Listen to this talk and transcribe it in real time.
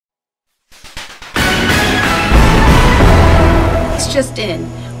just in.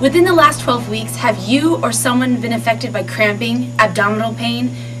 Within the last 12 weeks, have you or someone been affected by cramping, abdominal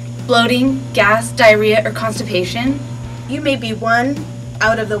pain, bloating, gas, diarrhea, or constipation? You may be 1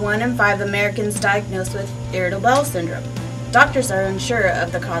 out of the 1 in 5 Americans diagnosed with irritable bowel syndrome. Doctors are unsure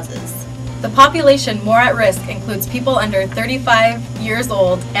of the causes. The population more at risk includes people under 35 years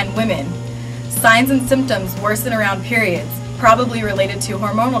old and women. Signs and symptoms worsen around periods, probably related to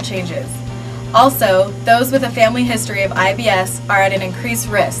hormonal changes. Also, those with a family history of IBS are at an increased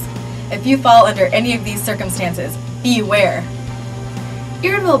risk. If you fall under any of these circumstances, beware.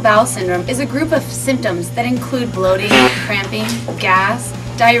 Irritable bowel syndrome is a group of symptoms that include bloating, cramping, gas,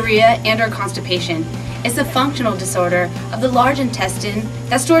 diarrhea, and/or constipation. It's a functional disorder of the large intestine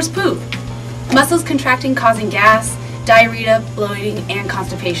that stores poop. Muscles contracting causing gas, diarrhea, bloating, and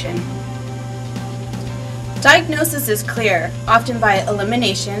constipation. Diagnosis is clear, often by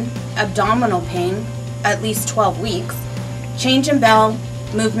elimination, abdominal pain, at least 12 weeks, change in bowel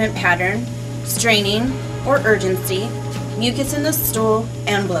movement pattern, straining or urgency, mucus in the stool,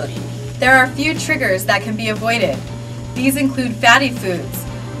 and bloating. There are a few triggers that can be avoided. These include fatty foods,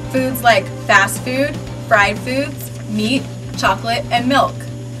 foods like fast food, fried foods, meat, chocolate, and milk.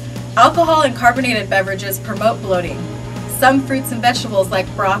 Alcohol and carbonated beverages promote bloating. Some fruits and vegetables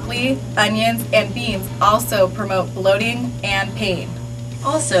like broccoli, onions, and beans also promote bloating and pain.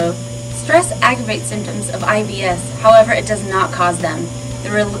 Also, stress aggravates symptoms of IBS, however it does not cause them.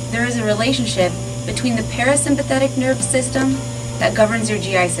 There is a relationship between the parasympathetic nervous system that governs your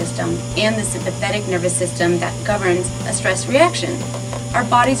GI system and the sympathetic nervous system that governs a stress reaction. Our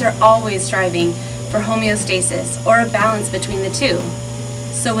bodies are always striving for homeostasis, or a balance between the two.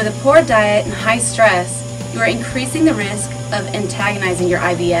 So with a poor diet and high stress, you are increasing the risk of antagonizing your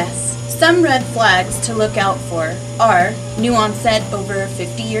IBS. Some red flags to look out for are new onset over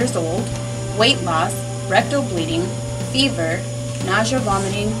 50 years old, weight loss, rectal bleeding, fever, nausea,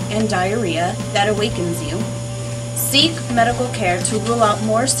 vomiting, and diarrhea that awakens you. Seek medical care to rule out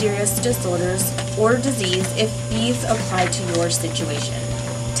more serious disorders or disease if these apply to your situation.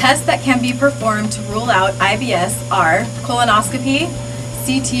 Tests that can be performed to rule out IBS are colonoscopy,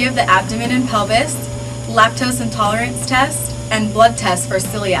 CT of the abdomen and pelvis, lactose intolerance test, and blood tests for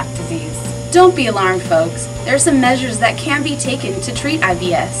celiac disease. Don't be alarmed, folks. There are some measures that can be taken to treat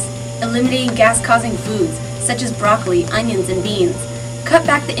IBS. Eliminating gas-causing foods, such as broccoli, onions, and beans. Cut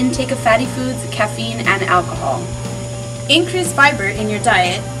back the intake of fatty foods, caffeine, and alcohol. Increase fiber in your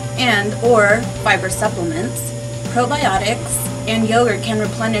diet and/or fiber supplements. Probiotics and yogurt can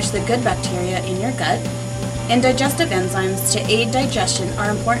replenish the good bacteria in your gut. And digestive enzymes to aid digestion are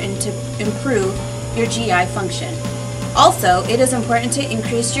important to improve your GI function. Also, it is important to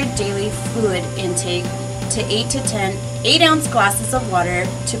increase your daily fluid intake to 8 to 10 8-ounce glasses of water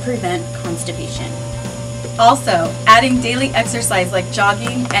to prevent constipation. Also, adding daily exercise like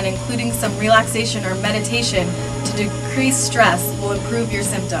jogging and including some relaxation or meditation to decrease stress will improve your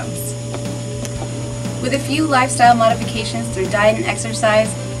symptoms. With a few lifestyle modifications through diet and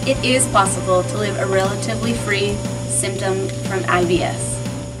exercise, it is possible to live a relatively free symptom from IBS.